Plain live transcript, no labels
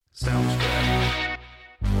Sounds good.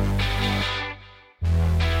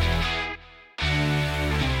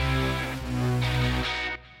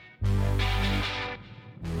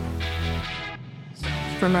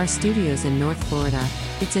 From our studios in North Florida,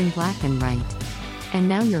 it's In Black and Right. And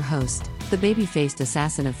now your host, the baby-faced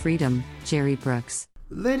assassin of freedom, Jerry Brooks.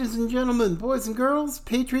 Ladies and gentlemen, boys and girls,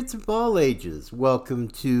 patriots of all ages, welcome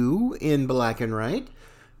to In Black and Right,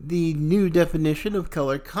 the new definition of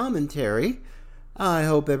color commentary. I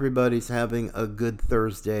hope everybody's having a good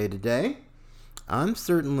Thursday today. I'm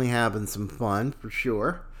certainly having some fun, for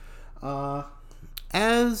sure.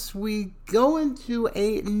 As we go into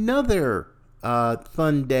another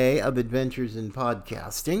fun day of adventures in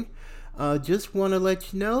podcasting, just want to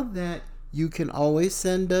let you know that you can always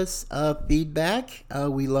send us feedback.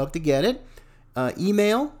 We love to get it.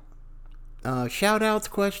 Email, shout-outs,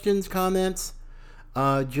 questions, comments.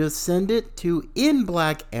 Just send it to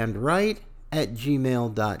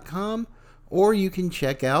inblackandright@gmail.com, or you can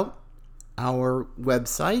check out our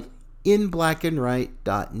website,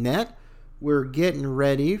 inblackandright.net. We're getting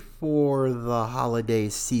ready for the holiday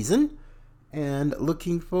season and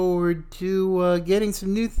looking forward to getting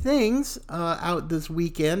some new things out this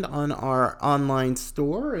weekend on our online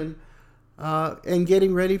store and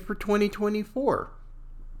getting ready for 2024.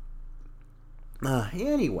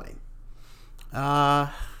 Anyway,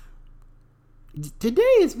 today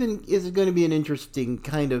is going to be an interesting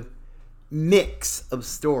kind of mix of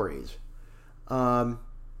stories,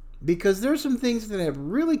 because there's some things that have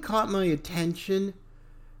really caught my attention,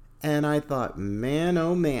 and I thought, man,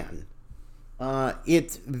 oh man.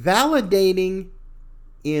 It's validating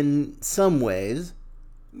in some ways,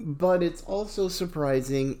 but it's also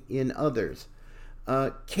surprising in others.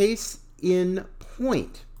 Case in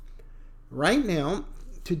point. Right now,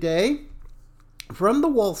 today, from the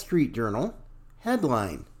Wall Street Journal,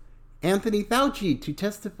 headline, Anthony Fauci to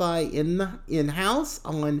testify in-house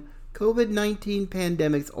on COVID-19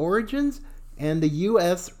 pandemic's origins and the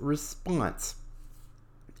U.S. response.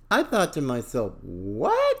 I thought to myself,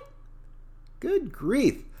 what? Good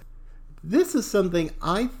grief. This is something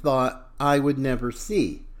I thought I would never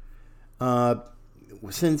see.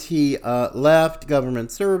 Since he left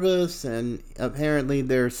government service, and apparently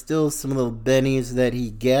there's still some little bennies that he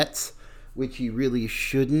gets, which he really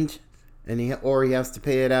shouldn't, or he has to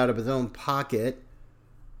pay it out of his own pocket.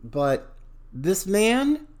 But this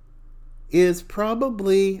man is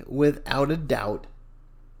probably, without a doubt,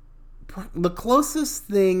 the closest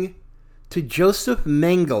thing to Joseph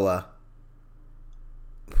Mengele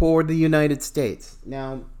for the United States.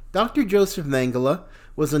 Now, Dr. Joseph Mengele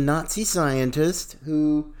was a Nazi scientist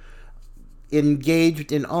who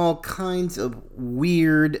engaged in all kinds of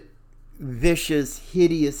weird, vicious,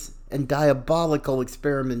 hideous, and diabolical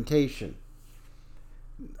experimentation.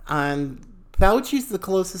 And Fauci's the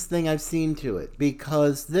closest thing I've seen to it,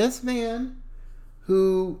 because this man,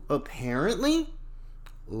 who apparently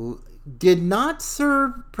did not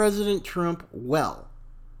serve President Trump well,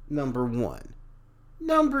 number one.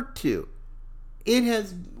 Number two, it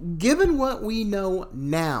has, given what we know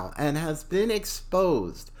now and has been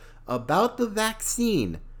exposed about the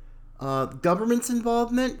vaccine, government's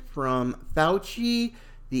involvement from Fauci,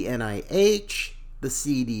 the NIH, the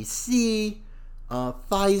CDC,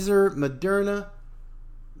 Pfizer, Moderna,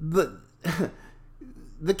 the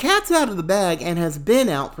cat's out of the bag and has been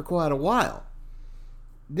out for quite a while.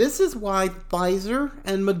 This is why Pfizer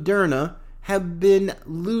and Moderna have been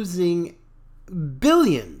losing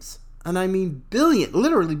billions, and I mean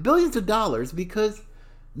literally billions of dollars, because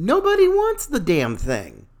nobody wants the damn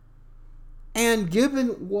thing. And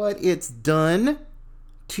given what it's done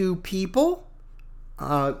to people,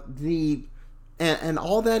 and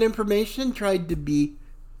all that information tried to be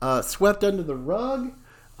swept under the rug,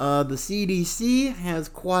 the CDC has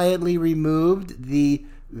quietly removed the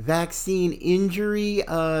vaccine injury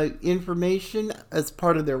information as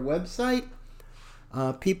part of their website.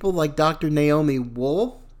 People like Dr. Naomi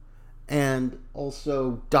Wolf and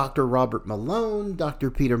also Dr. Robert Malone, Dr.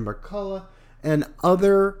 Peter McCullough, and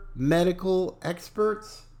other medical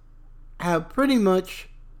experts have pretty much,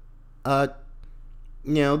 they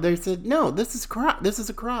said, no, this is crock. This is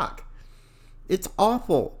a crock. It's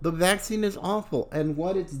awful. The vaccine is awful. And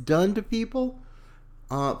what it's done to people,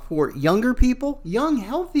 for younger people, young,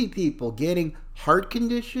 healthy people, getting heart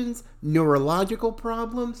conditions, neurological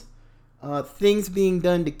problems, things being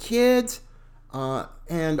done to kids,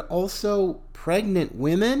 and also pregnant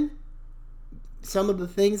women. Some of the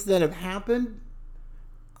things that have happened.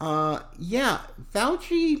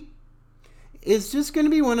 Fauci is just going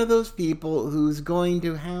to be one of those people who's going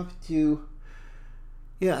to have to,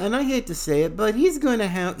 and I hate to say it, but he's going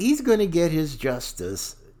to get his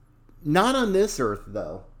justice Not on this earth,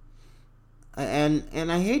 though.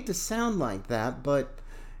 And I hate to sound like that, but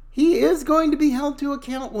he is going to be held to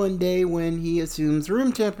account one day when he assumes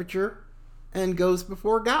room temperature and goes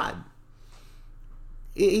before God.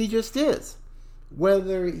 He just is.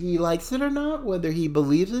 Whether he likes it or not, whether he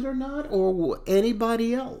believes it or not, or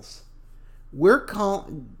anybody else.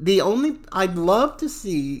 I'd love to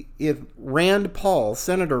see if Rand Paul,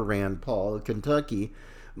 Senator Rand Paul of Kentucky,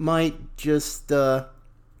 might just, drop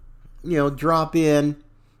in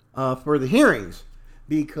for the hearings.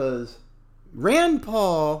 Because Rand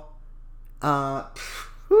Paul, God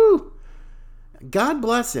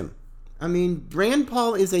bless him. I mean, Rand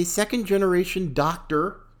Paul is a second-generation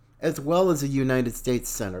doctor as well as a United States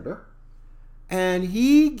senator. And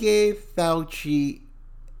he gave Fauci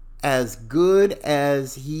as good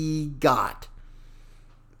as he got.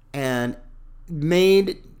 And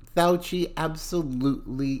made Fauci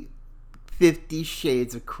absolutely 50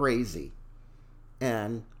 shades of crazy.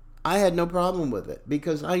 And I had no problem with it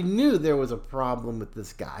because I knew there was a problem with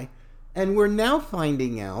this guy. And we're now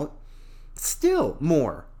finding out still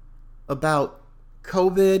more about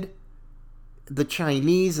COVID, the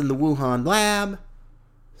Chinese in the Wuhan lab,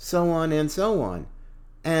 so on and so on.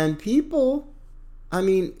 And people, I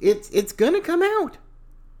mean, it's going to come out.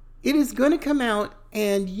 It is going to come out.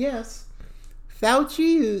 And yes,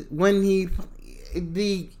 Fauci,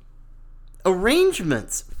 the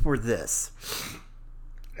arrangements for this,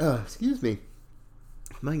 excuse me,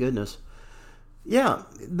 my goodness. Yeah,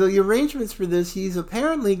 the arrangements for this, he's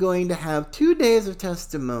apparently going to have 2 days of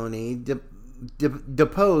testimony,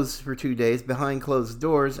 deposed for 2 days behind closed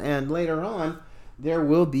doors, and later on, there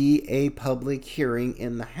will be a public hearing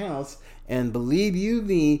in the House, and believe you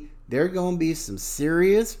me, there are going to be some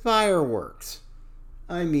serious fireworks.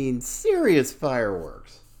 I mean, serious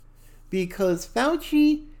fireworks. Because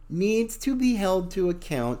Fauci needs to be held to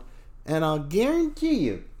account, and I'll guarantee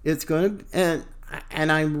you, it's going to,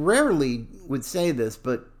 and I rarely would say this,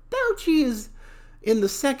 but Fauci is in the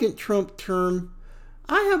second Trump term.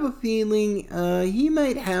 I have a feeling he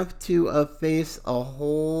might have to face a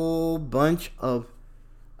whole bunch of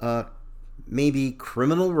maybe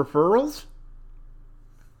criminal referrals.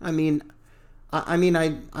 I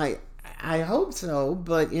hope so,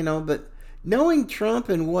 but but knowing Trump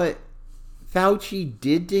and what Fauci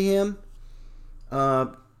did to him,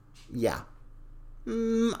 yeah.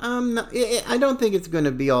 I don't think it's going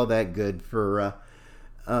to be all that good for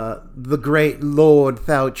the great Lord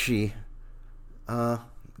Fauci,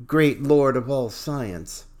 great Lord of all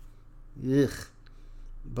science. Ugh.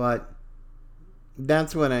 But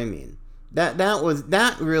that's what I mean.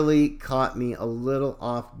 That really caught me a little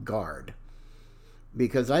off guard,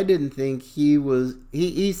 because I didn't think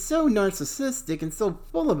he's so narcissistic and so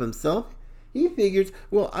full of himself. He figures,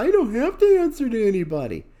 well, I don't have to answer to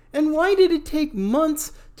anybody. And why did it take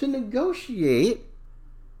months to negotiate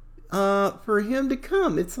for him to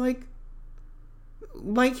come? It's like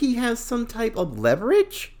he has some type of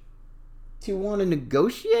leverage to want to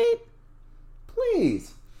negotiate?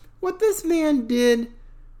 Please. What this man did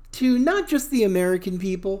to not just the American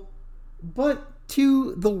people, but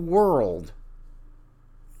to the world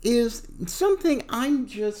is something I'm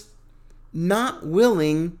just not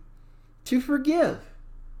willing to forgive.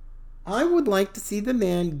 I would like to see the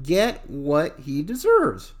man get what he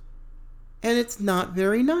deserves. And it's not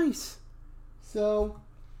very nice. So,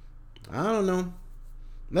 I don't know.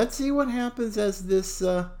 Let's see what happens as this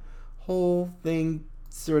whole thing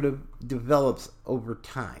sort of develops over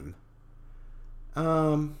time.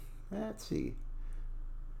 Let's see.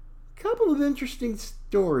 A couple of interesting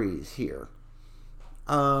stories here.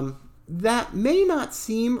 That may not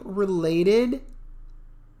seem related,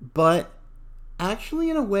 but actually,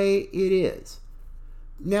 in a way, it is.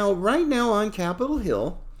 Now, right now on Capitol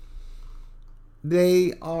Hill,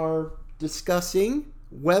 they are discussing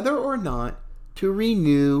whether or not to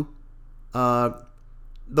renew the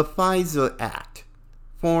FISA Act,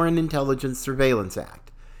 Foreign Intelligence Surveillance Act,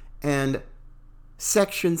 and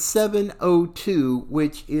Section 702,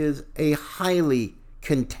 which is a highly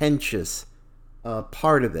contentious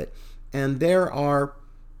part of it. And there are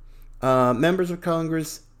members of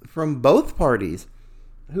Congress from both parties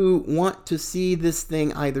who want to see this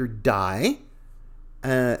thing either die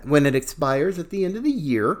when it expires at the end of the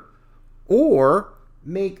year, or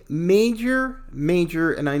make major,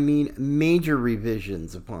 and I mean major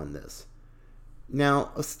revisions upon this.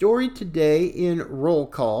 Now, a story today in Roll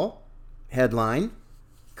Call, headline,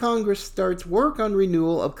 Congress starts work on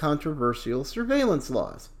renewal of controversial surveillance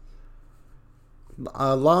laws.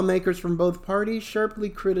 Lawmakers from both parties sharply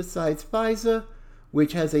criticize FISA,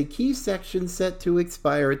 which has a key section set to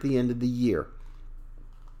expire at the end of the year.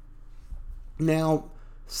 Now,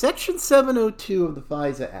 Section 702 of the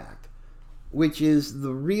FISA Act, which is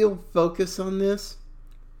the real focus on this,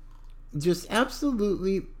 just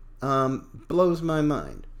absolutely blows my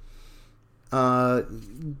mind.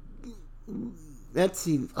 Let's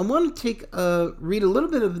see. I want to read a little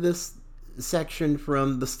bit of this section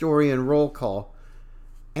from the story and roll call,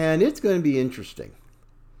 and it's going to be interesting.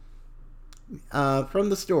 From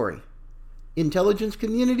the story, intelligence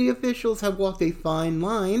community officials have walked a fine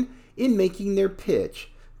line in making their pitch,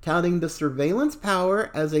 touting the surveillance power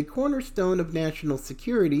as a cornerstone of national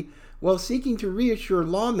security, while seeking to reassure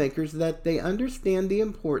lawmakers that they understand the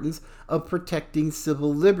importance of protecting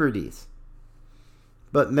civil liberties.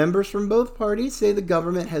 But members from both parties say the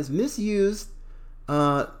government has misused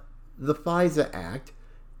the FISA Act,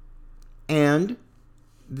 and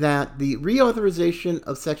that the reauthorization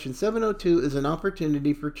of Section 702 is an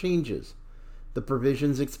opportunity for changes. The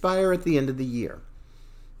provisions expire at the end of the year.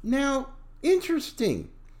 Now, interesting.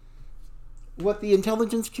 What the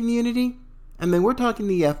intelligence community, I mean, we're talking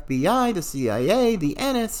the FBI, the CIA, the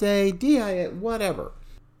NSA, DIA, whatever.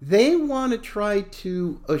 They want to try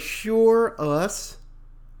to assure us,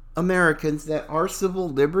 Americans, that our civil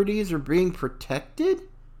liberties are being protected?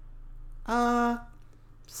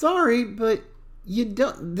 Sorry, but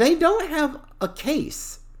they don't have a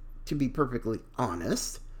case, to be perfectly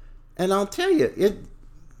honest. And I'll tell you,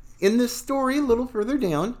 in this story a little further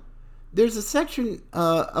down, there's a section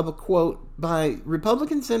of a quote by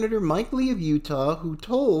Republican Senator Mike Lee of Utah, who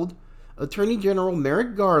told Attorney General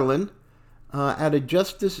Merrick Garland at a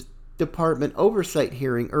Justice Department oversight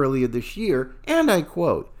hearing earlier this year, and I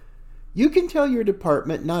quote, "You can tell your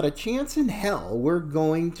department not a chance in hell we're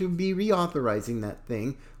going to be reauthorizing that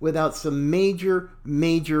thing without some major,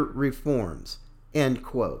 major reforms," end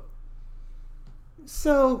quote.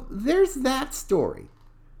 So there's that story,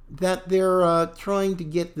 that they're trying to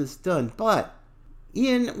get this done. But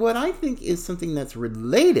in what I think is something that's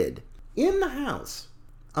related, in the House,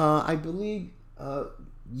 I believe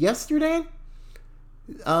yesterday,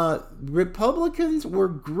 Republicans were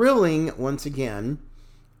grilling, once again,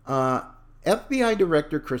 FBI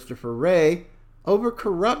Director Christopher Wray over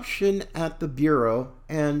corruption at the Bureau.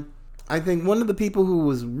 And I think one of the people who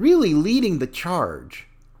was really leading the charge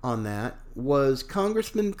on that was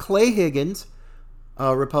Congressman Clay Higgins,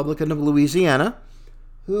 a Republican of Louisiana,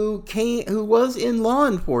 who was in law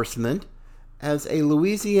enforcement as a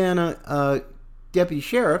Louisiana deputy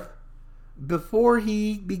sheriff before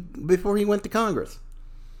he went to Congress.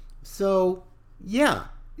 So, yeah,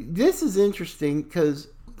 this is interesting because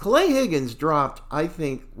Clay Higgins dropped, I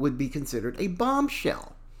think, would be considered a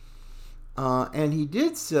bombshell. And he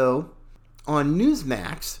did so on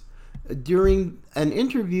Newsmax during an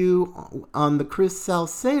interview on the Chris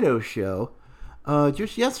Salcedo show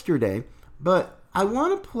just yesterday. But I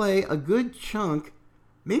want to play a good chunk,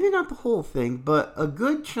 maybe not the whole thing, but a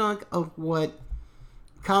good chunk of what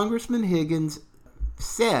Congressman Higgins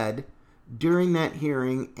said during that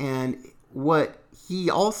hearing and what he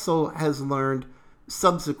also has learned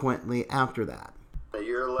subsequently after that. A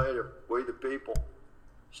year later, we the people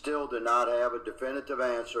still do not have a definitive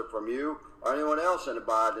answer from you or anyone else in the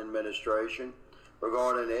Biden administration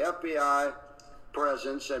regarding the FBI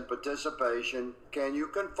presence and participation. Can you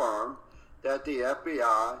confirm that the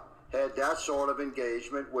FBI had that sort of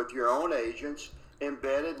engagement with your own agents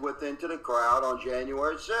embedded into the crowd on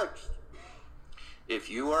January 6th? If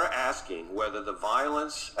you are asking whether the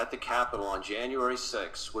violence at the Capitol on January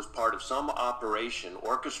 6th was part of some operation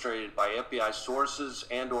orchestrated by FBI sources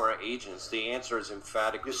and or agents, the answer is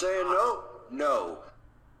emphatically You're saying no? No.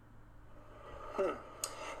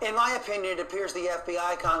 In my opinion, it appears the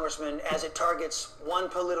FBI, Congressman, as it targets one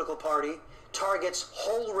political party, targets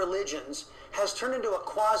whole religions, has turned into a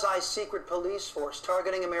quasi-secret police force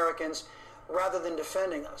targeting Americans rather than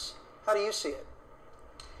defending us. How do you see it?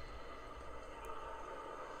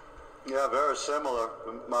 Yeah, very similar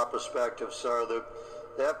from my perspective, sir. The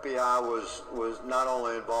FBI was not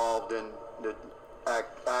only involved in the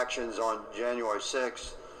actions on January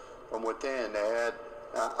 6th from within. They had,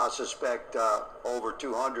 I suspect, over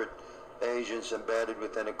 200 agents embedded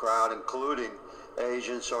within the crowd, including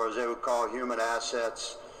agents, or as they would call human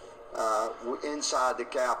assets, inside the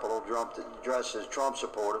Capitol, dressed as Trump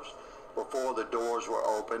supporters, before the doors were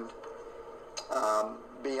opened.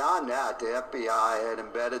 Beyond that, the FBI had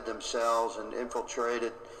embedded themselves and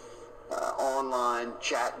infiltrated online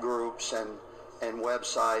chat groups and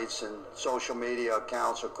websites and social media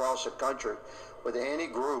accounts across the country with any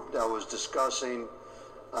group that was discussing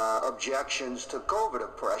objections to COVID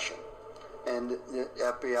oppression. And the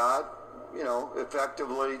FBI,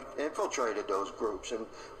 effectively infiltrated those groups. And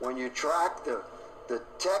when you track the the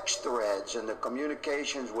text threads and the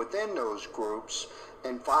communications within those groups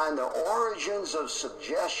and find the origins of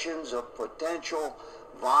suggestions of potential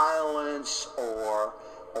violence or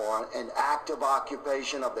an active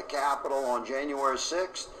occupation of the Capitol on January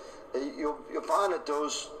 6th, you'll find that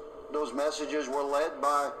those messages were led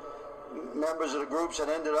by members of the groups that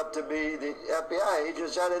ended up to be the FBI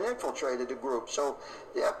agents that had infiltrated the group. So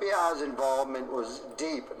the FBI's involvement was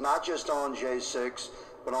deep, not just on J6,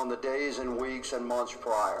 but on the days and weeks and months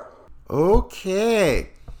prior. Okay.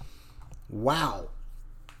 Wow.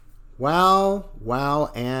 Wow,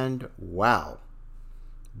 wow, and wow.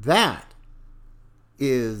 That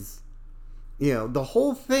is, the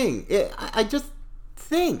whole thing. I just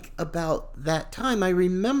think about that time. I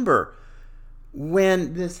remember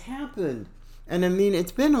when this happened. And I mean,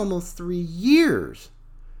 it's been almost 3 years.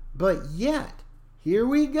 But yet, here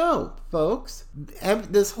we go, folks.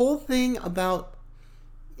 This whole thing about,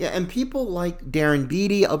 and people like Darren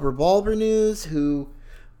Beattie of Revolver News, who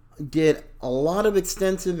did a lot of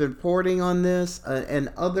extensive reporting on this,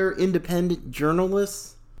 and other independent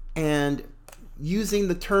journalists, and using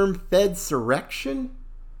the term Fedsurrection.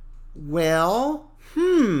 Well,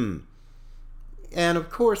 And of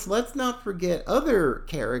course, let's not forget other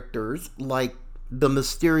characters like the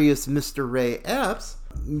mysterious Mr. Ray Epps.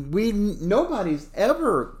 Nobody's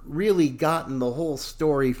ever really gotten the whole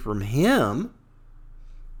story from him.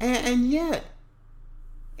 And yet,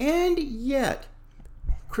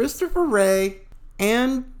 Christopher Wray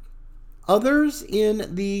and others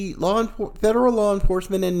in the federal law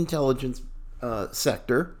enforcement and intelligence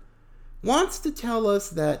sector wants to tell us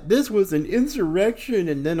that this was an insurrection,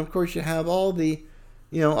 and then of course you have all the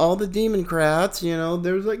Democrats,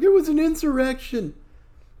 there's like, it was an insurrection,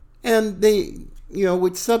 and they,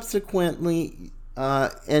 which subsequently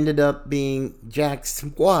ended up being Jack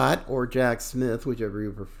Swat or Jack Smith, whichever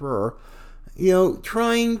you prefer,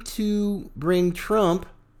 trying to bring Trump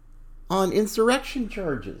on insurrection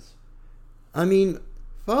charges. I mean,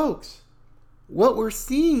 folks, what we're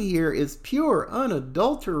seeing here is pure,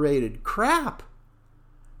 unadulterated crap.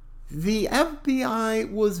 The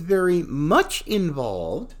FBI was very much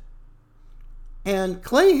involved, and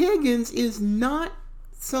Clay Higgins is not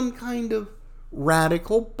some kind of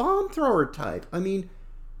radical bomb thrower type. I mean,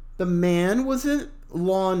 the man was in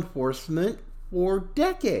law enforcement for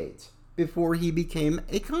decades before he became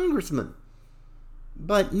a congressman.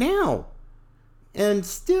 But now, and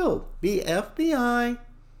still, the FBI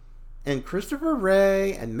and Christopher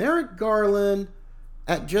Wray and Merrick Garland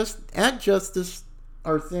at Justice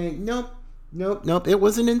are saying, nope, it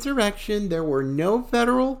was an insurrection. There were no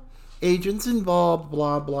federal agents involved,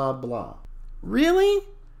 blah, blah, blah. Really?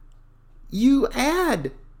 You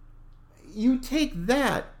take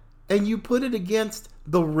that and you put it against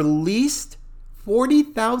the released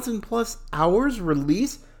 40,000 plus hours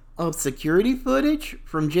release of security footage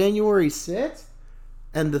from January 6th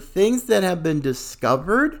and the things that have been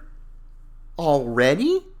discovered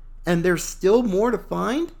already, and there's still more to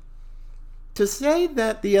find. To say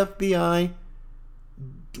that the FBI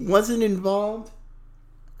wasn't involved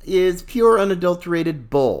is pure unadulterated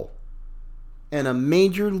bull, and a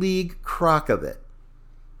major league crock of it,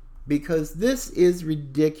 because this is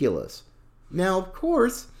ridiculous. Now, of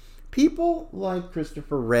course, people like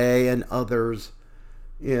Christopher Wray and others,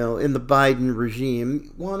 in the Biden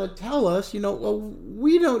regime want to tell us, well,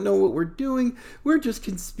 we don't know what we're doing. We're just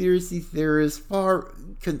conspiracy theorists,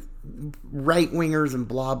 right-wingers, and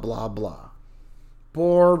blah, blah, blah.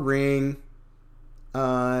 Boring.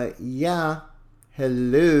 Yeah.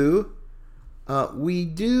 Hello. We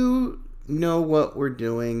do know what we're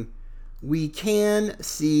doing. We can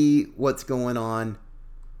see what's going on.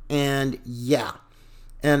 And yeah.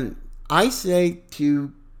 And I say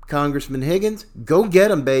to Congressman Higgins, go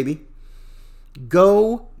get him, baby.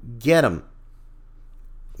 Go get him.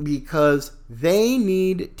 Because they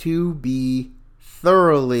need to be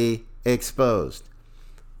thoroughly exposed.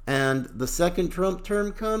 And the second Trump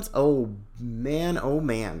term comes, oh man.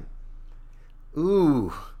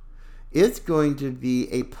 Ooh, it's going to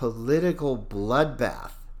be a political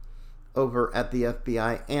bloodbath over at the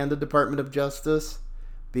FBI and the Department of Justice,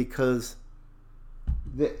 because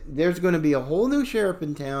there's going to be a whole new sheriff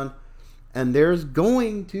in town, and there's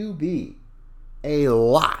going to be a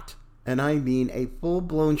lot, and I mean a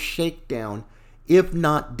full-blown shakedown, if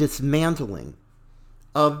not dismantling,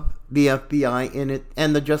 of the FBI in it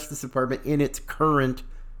and the Justice Department in its current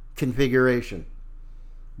configuration.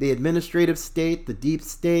 The administrative state, the deep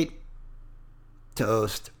state,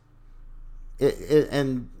 toast.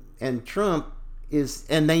 And Trump is,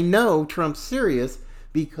 and they know Trump's serious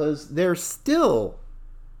because they're still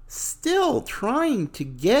still trying to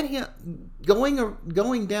get him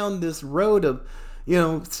going down this road of,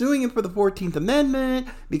 suing him for the 14th Amendment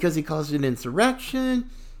because he caused an insurrection.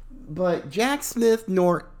 But Jack Smith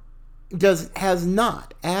has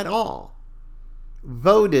not at all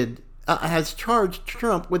has charged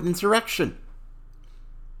Trump with insurrection.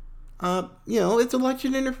 It's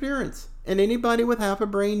election interference. And anybody with half a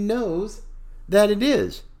brain knows that it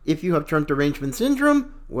is. If you have Trump derangement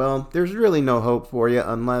syndrome, well, there's really no hope for you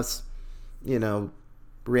unless,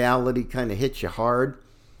 reality kind of hits you hard.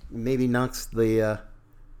 Maybe knocks the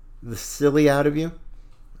silly out of you.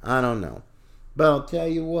 I don't know. But I'll tell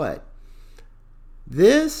you what.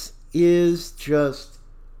 This is just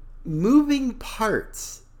moving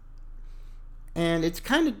parts. And it's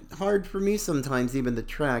kind of hard for me sometimes even to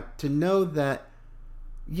track to know that,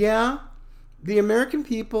 yeah, the American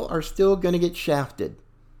people are still going to get shafted.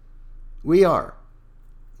 We are.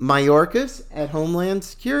 Mayorkas at Homeland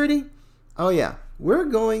Security. Oh yeah, we're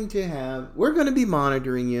going to be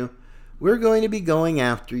monitoring you. We're going to be going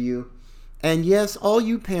after you. And yes, all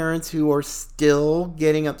you parents who are still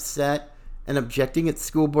getting upset and objecting at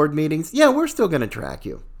school board meetings, yeah, we're still going to track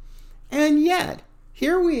you. And yet,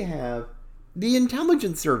 here we have the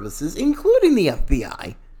intelligence services, including the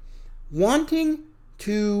FBI, wanting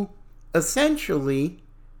to essentially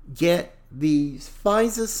get the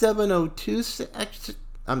FISA 702,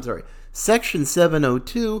 Section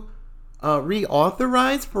 702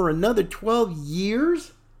 reauthorized for another 12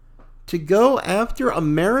 years to go after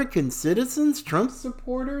American citizens, Trump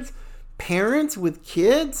supporters, parents with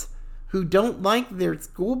kids who don't like their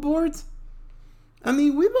school boards. I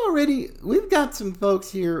mean, we've got some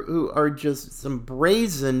folks here who are just some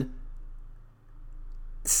brazen,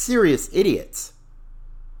 serious idiots.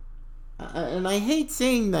 And I hate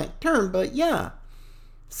saying that term, but yeah,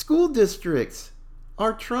 school districts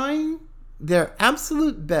are trying their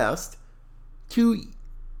absolute best to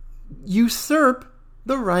usurp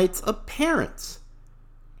the rights of parents.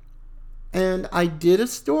 And I did a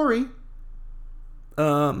story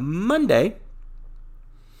Monday,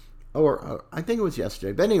 or I think it was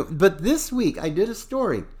yesterday, but anyway, but this week I did a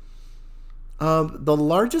story of the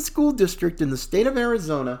largest school district in the state of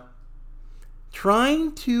Arizona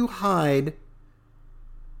trying to hide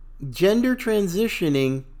gender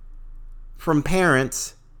transitioning from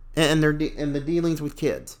parents and the dealings with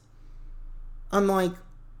kids. I'm like,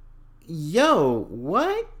 yo,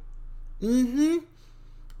 what?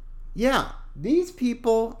 Yeah, these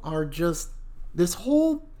people are just, this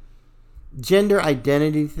whole gender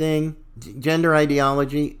identity thing, gender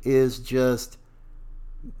ideology is just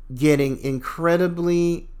getting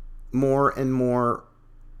incredibly more and more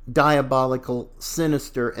diabolical,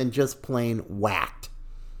 sinister, and just plain whacked.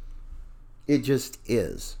 It just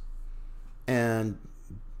is. And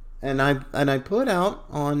I put out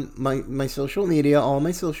on my social media, all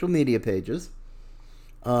my social media pages,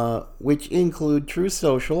 which include True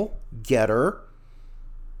Social, Getter,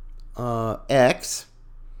 X,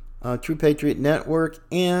 True Patriot Network,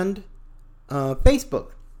 and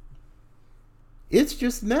Facebook. It's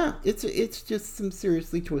just it's just some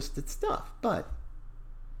seriously twisted stuff, but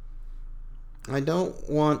I don't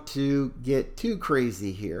want to get too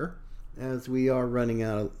crazy here, as we are running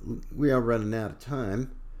out of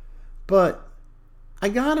time. But I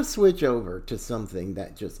gotta switch over to something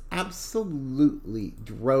that just absolutely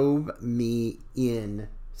drove me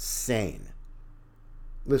insane.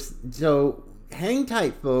 Listen, so hang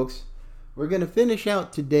tight, folks. We're gonna finish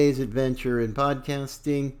out today's adventure in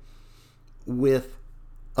podcasting with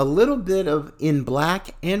a little bit of In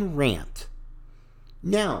Black and Rant.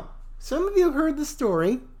 Now, some of you have heard the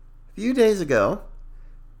story a few days ago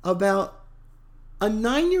about a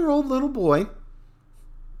 9-year-old little boy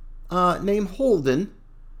named Holden,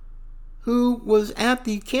 who was at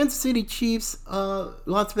the Kansas City Chiefs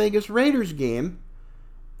Las Vegas Raiders game,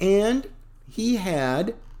 and he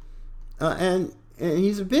had and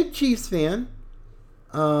he's a big Chiefs fan,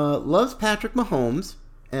 loves Patrick Mahomes,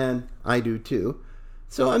 and I do too.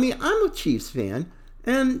 So I mean, I'm a Chiefs fan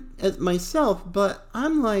and as myself, but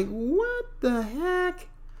I'm like, what the heck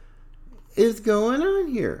is going on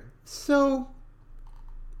here? So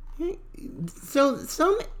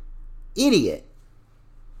some idiot,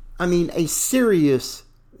 I mean a serious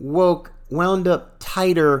woke, wound up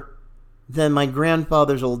tighter than my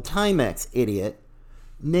grandfather's old Timex idiot,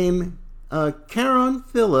 named Karen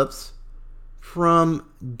Phillips from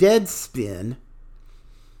Deadspin,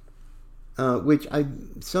 which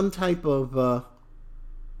some type of a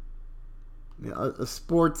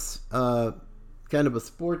sports kind of a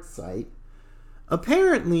sports site,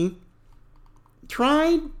 apparently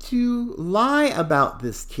tried to lie about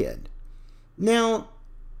this kid. Now,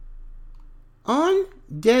 on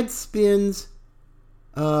Deadspin's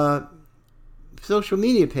social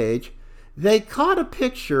media page, they caught a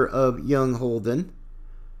picture of young Holden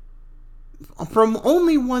from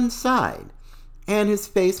only one side, and his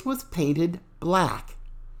face was painted black.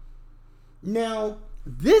 Now,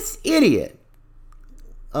 this idiot,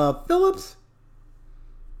 Phillips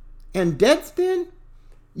and Deadspin,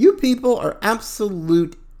 you people are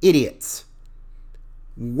absolute idiots.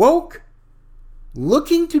 Woke,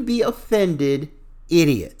 looking to be offended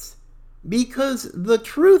idiots. Because the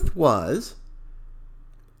truth was,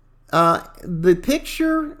 the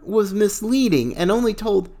picture was misleading and only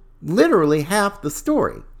told literally half the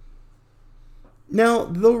story. Now,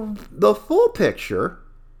 the full picture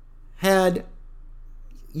had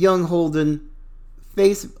young Holden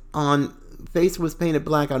face was painted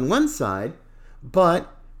black on one side,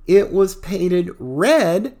 but it was painted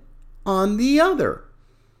red on the other.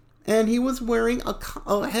 And he was wearing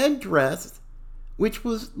a headdress, which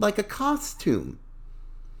was like a costume.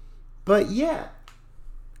 But yet,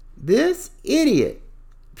 this idiot,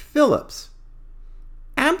 Phillips,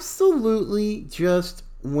 absolutely just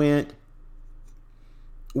went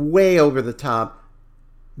way over the top,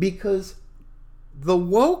 because the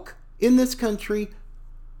woke in this country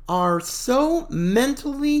are so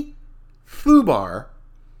mentally foobar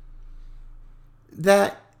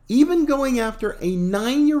that even going after a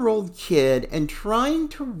 9-year-old kid and trying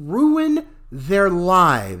to ruin their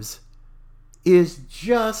lives is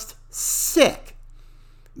just sick.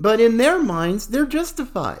 But in their minds, they're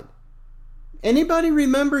justified. Anybody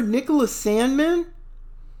remember Nicholas Sandman?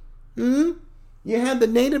 You had the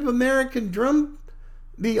Native American drum,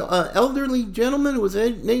 the elderly gentleman who was a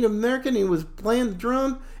Native American. He was playing the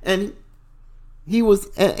drum, and he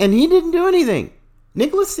didn't do anything.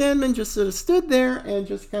 Nicholas Sandman just sort of stood there and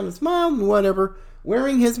just kind of smiled and whatever,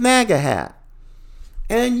 wearing his MAGA hat.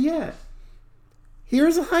 And yet,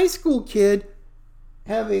 here's a high school kid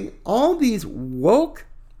having all these woke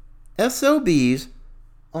SOBs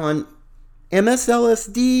on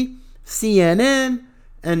MSLSD, CNN,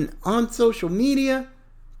 and on social media,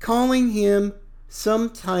 calling him some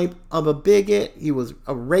type of a bigot. He was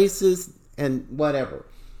a racist and whatever.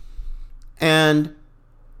 And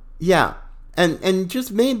yeah, and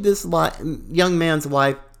just made this young man's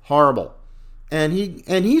life horrible. And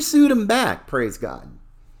he sued him back, praise God.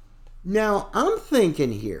 Now, I'm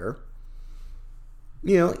thinking here,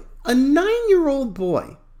 a 9-year-old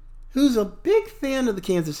boy who's a big fan of the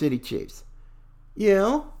Kansas City Chiefs.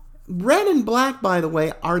 Red and black, by the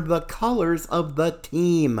way, are the colors of the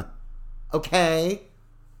team. Okay?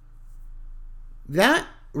 That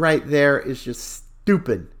right there is just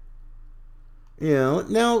stupid.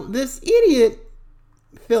 Now this idiot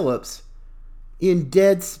Phillips in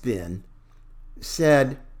Deadspin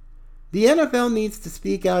said, the NFL needs to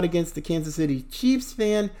speak out against the Kansas City Chiefs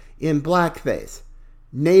fan in blackface,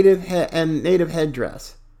 native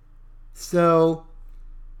headdress. So,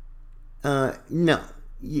 no,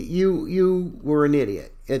 you were an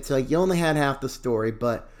idiot. It's like you only had half the story,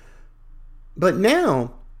 but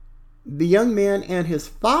now the young man and his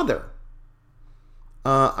father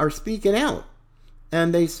are speaking out,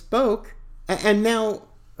 and they spoke. And now,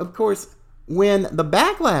 of course, when the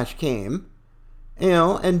backlash came,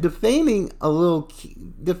 and defaming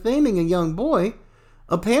a young boy,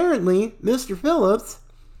 apparently Mr. Phillips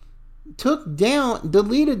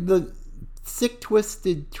deleted the sick,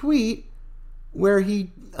 twisted tweet where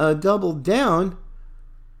he doubled down.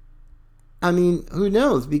 I mean, who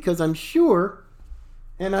knows? Because I'm sure,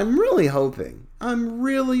 and I'm really hoping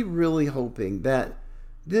that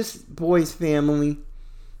this boy's family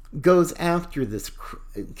goes after this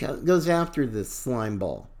slime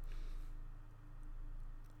ball.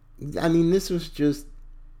 I mean, this was just,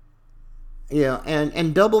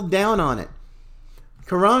 and doubled down on it.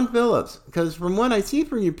 Karan Phillips, because from what I see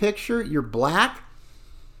from your picture, you're black.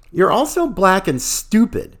 You're also black and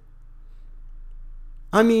stupid.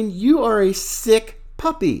 I mean, you are a sick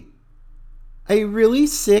puppy. A really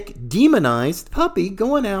sick, demonized puppy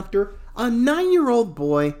going after a 9-year-old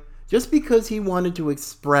boy just because he wanted to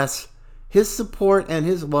express his support and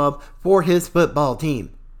his love for his football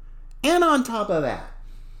team. And on top of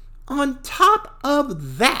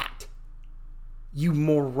that, you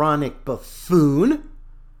moronic buffoon,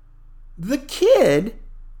 the kid,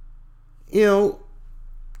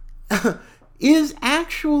 is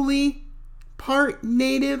actually part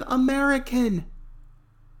Native American.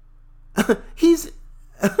 He's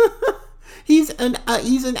an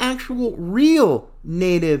actual real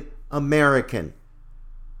Native American.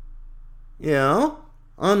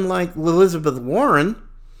 Unlike Elizabeth Warren.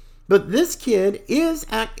 But this kid is,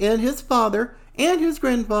 and his father and his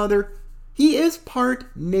grandfather He is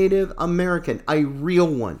part Native American, a real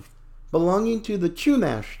one, belonging to the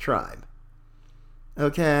Chumash tribe.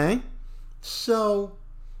 Okay? So,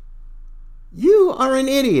 you are an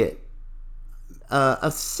idiot.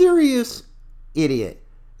 A serious idiot.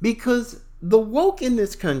 Because the woke in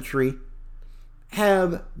this country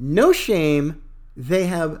have no shame, they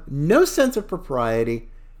have no sense of propriety,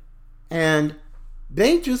 and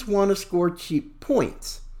they just want to score cheap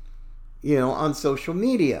points, on social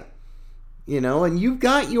media. And you've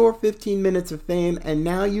got your 15 minutes of fame, and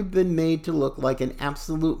now you've been made to look like an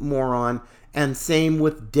absolute moron, and same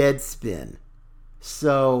with Deadspin.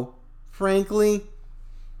 So, frankly,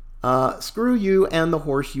 screw you and the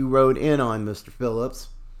horse you rode in on, Mr. Phillips.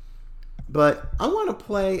 But I want to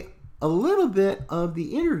play a little bit of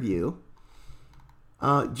the interview.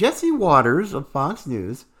 Jesse Waters of Fox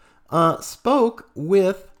News spoke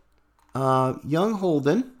with young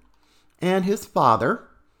Holden and his father,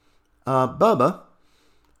 Bubba,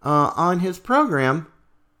 on his program,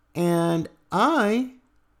 and I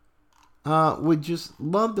would just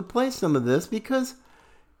love to play some of this, because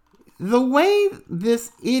the way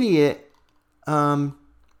this idiot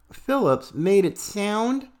Phillips made it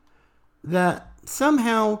sound that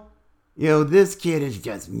somehow, this kid is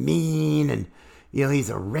just mean, and he's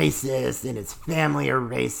a racist, and his family are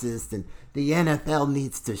racist, and the NFL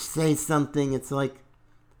needs to say something. It's like,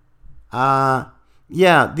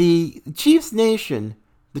 yeah, the Chiefs Nation,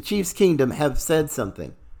 the Chiefs Kingdom have said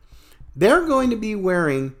something. They're going to be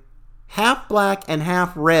wearing half black and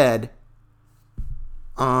half red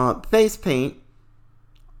face paint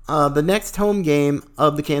the next home game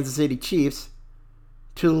of the Kansas City Chiefs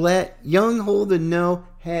to let young Holden know,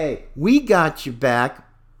 hey, we got you back,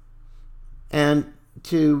 and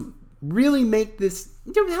to really make this,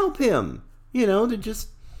 to help him, to just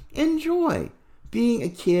enjoy being a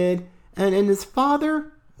kid. And his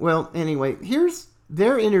father, well, anyway, here's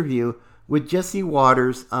their interview with Jesse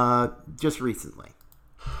Waters just recently.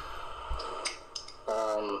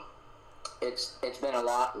 It's been a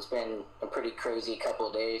lot. It's been a pretty crazy couple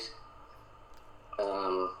of days.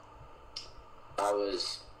 I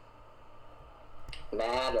was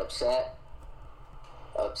mad, upset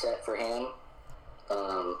for him.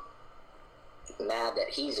 Mad that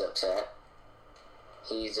he's upset.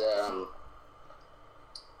 He's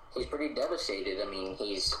pretty devastated. I mean,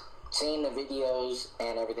 he's seen the videos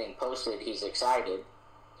and everything posted. He's excited.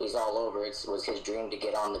 He's all over. It was his dream to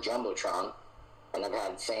get on the Jumbotron. And I've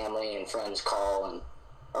had family and friends call and,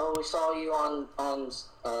 oh, we saw you on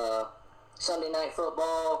Sunday Night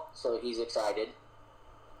Football. So he's excited.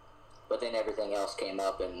 But then everything else came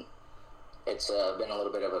up, and it's been a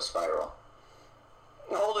little bit of a spiral.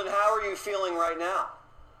 Holden, how are you feeling right now?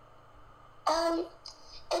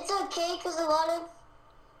 It's okay, because a lot of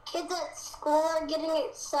kids at school are getting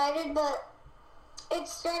excited, but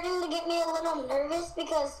it's starting to get me a little nervous,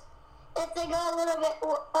 because if they go a little bit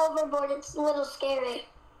overboard, it's a little scary.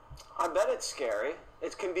 I bet it's scary.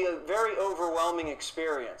 It can be a very overwhelming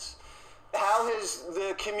experience. How has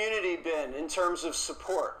the community been in terms of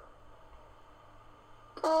support?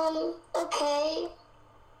 Okay.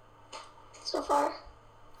 So far.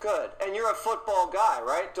 Good. And you're a football guy,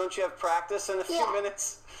 right? Don't you have practice in a few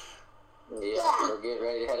minutes? Yeah, we're getting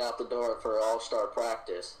ready to head out the door for all-star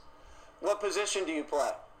practice. What position do you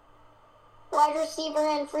play? Wide receiver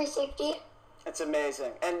and free safety. That's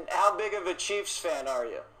amazing. And how big of a Chiefs fan are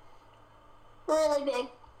you? Really big.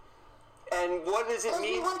 And what does it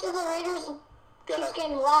mean? We went to the Raiders Chiefs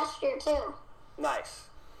game last year, too. Nice.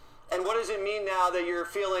 And what does it mean now that you're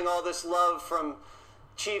feeling all this love from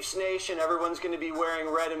Chiefs Nation? Everyone's going to be wearing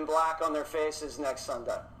red and black on their faces next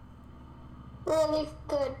Sunday. Really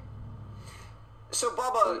good. So,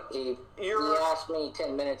 Bubba, he asked me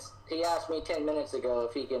 10 minutes. He asked me 10 minutes ago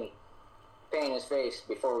if he can paint his face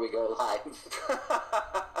before we go live.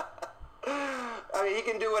 I mean, he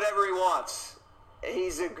can do whatever he wants.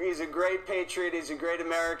 He's a great patriot. He's a great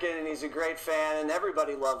American, and he's a great fan, and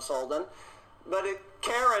everybody loves Holden. But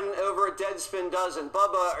Karen over at Deadspin doesn't.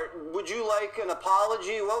 Bubba, would you like an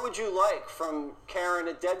apology? What would you like from Karen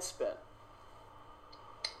at Deadspin?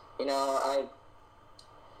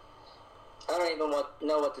 I don't even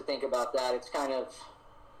know what to think about that.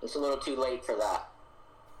 It's a little too late for that.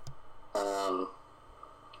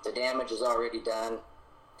 The damage is already done.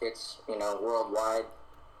 It's, worldwide.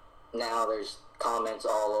 Now there's comments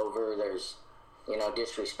all over. There's,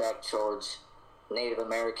 disrespect towards Native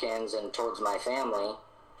Americans and towards my family.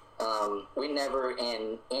 We never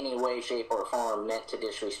in any way, shape, or form meant to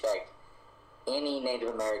disrespect any Native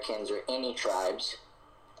Americans or any tribes.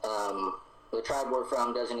 The tribe we're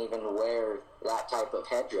from doesn't even wear that type of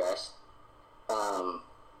headdress.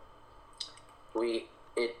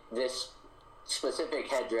 this specific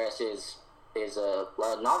headdress is a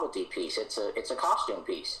novelty piece. It's a costume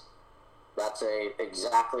piece. That's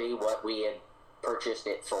exactly what we had purchased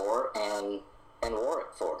it for and wore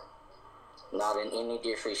it for. Not in any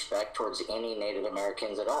disrespect towards any Native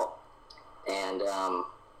Americans at all. And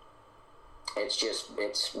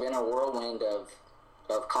it's been a whirlwind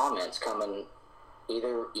of comments coming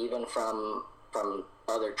even from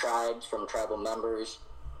other tribes, from tribal members.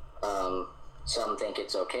 Some think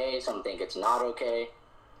it's okay, some think it's not okay.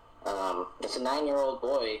 It's a 9-year-old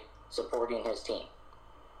boy supporting his team.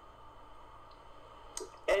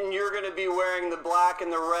 And you're going to be wearing the black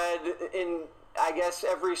and the red in, I guess,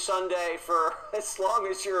 every Sunday for as long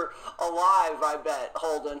as you're alive, I bet,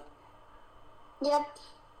 Holden. Yep.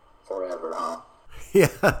 Forever, huh?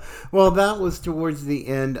 Yeah, well, that was towards the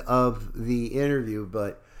end of the interview,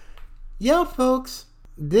 but yeah, folks,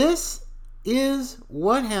 this is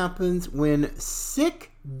what happens when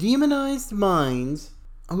sick, demonized minds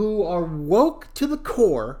who are woke to the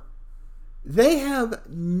core, they have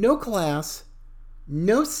no class,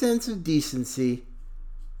 no sense of decency,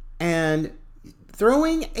 and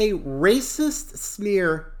throwing a racist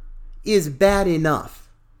smear is bad enough.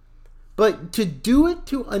 But to do it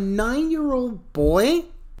to a 9-year-old boy?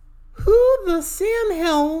 Who the Sam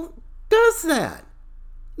hell does that?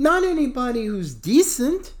 Not anybody who's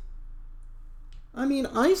decent. I mean,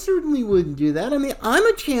 I certainly wouldn't do that. I mean, I'm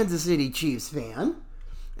a Kansas City Chiefs fan,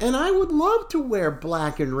 and I would love to wear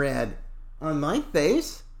black and red on my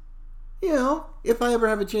face. You know, if I ever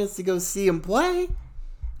have a chance to go see them play.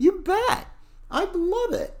 You bet. I'd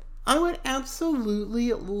love it. I would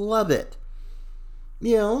absolutely love it.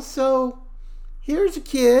 You know, so here's a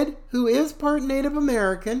kid who is part Native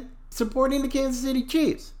American supporting the Kansas City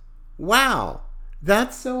Chiefs. Wow,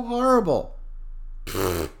 that's so horrible.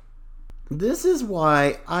 This is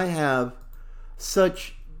why I have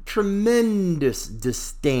such tremendous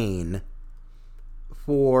disdain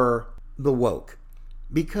for the woke.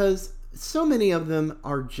 Because so many of them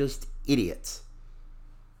are just idiots.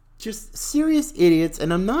 Just serious idiots,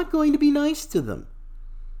 and I'm not going to be nice to them.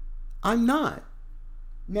 I'm not.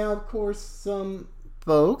 Now, of course, some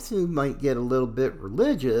folks who might get a little bit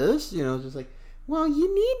religious, you know, just like, well,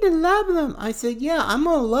 you need to love them. I said, yeah, I'm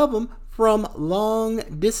going to love them from long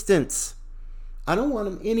distance. I don't want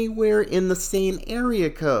them anywhere in the same area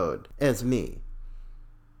code as me.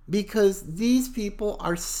 Because these people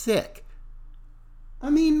are sick.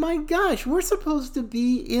 I mean, my gosh, we're supposed to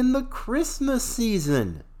be in the Christmas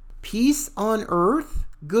season. Peace on earth,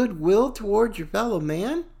 goodwill towards your fellow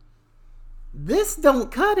man. This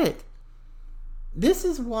don't cut it. This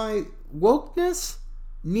is why wokeness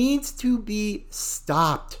needs to be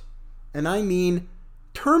stopped. And I mean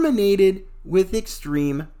terminated with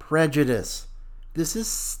extreme prejudice. This is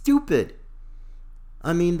stupid.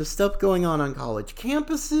 I mean, the stuff going on college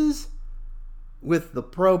campuses with the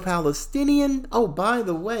pro-Palestinian. Oh, by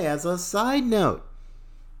the way, as a side note,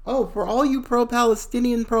 for all you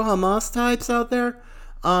pro-Palestinian, pro-Hamas types out there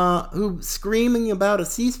who screaming about a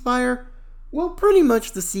ceasefire, well, pretty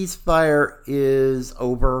much the ceasefire is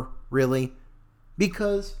over, really.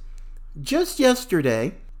 Because just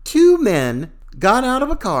yesterday, 2 men got out of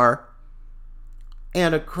a car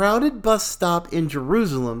at a crowded bus stop in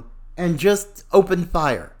Jerusalem and just opened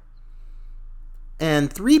fire.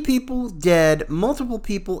 And 3 people dead, multiple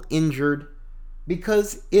people injured,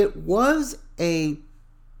 because it was a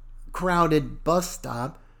crowded bus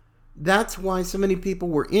stop. That's why so many people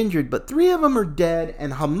were injured, but 3 of them are dead,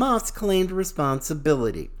 and Hamas claimed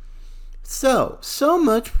responsibility. So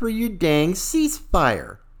much for your dang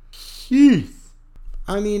ceasefire. Jeez.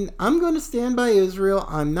 I mean, I'm going to stand by Israel.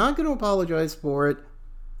 I'm not going to apologize for it.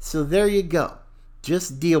 So there you go.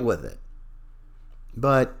 Just deal with it.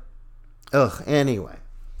 But, anyway.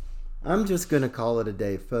 I'm just going to call it a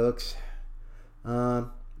day, folks.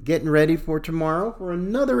 Getting ready for tomorrow for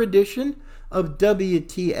another edition of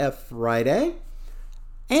WTF Friday.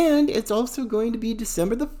 And it's also going to be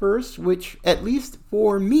December the 1st, which, at least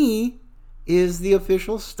for me, is the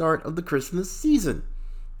official start of the Christmas season.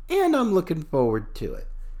 And I'm looking forward to it.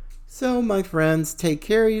 So, my friends, take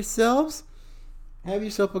care of yourselves. Have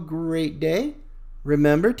yourself a great day.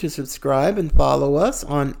 Remember to subscribe and follow us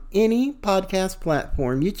on any podcast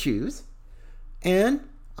platform you choose. And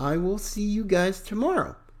I will see you guys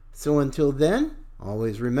tomorrow. So until then,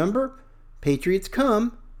 always remember, Patriots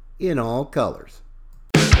come in all colors.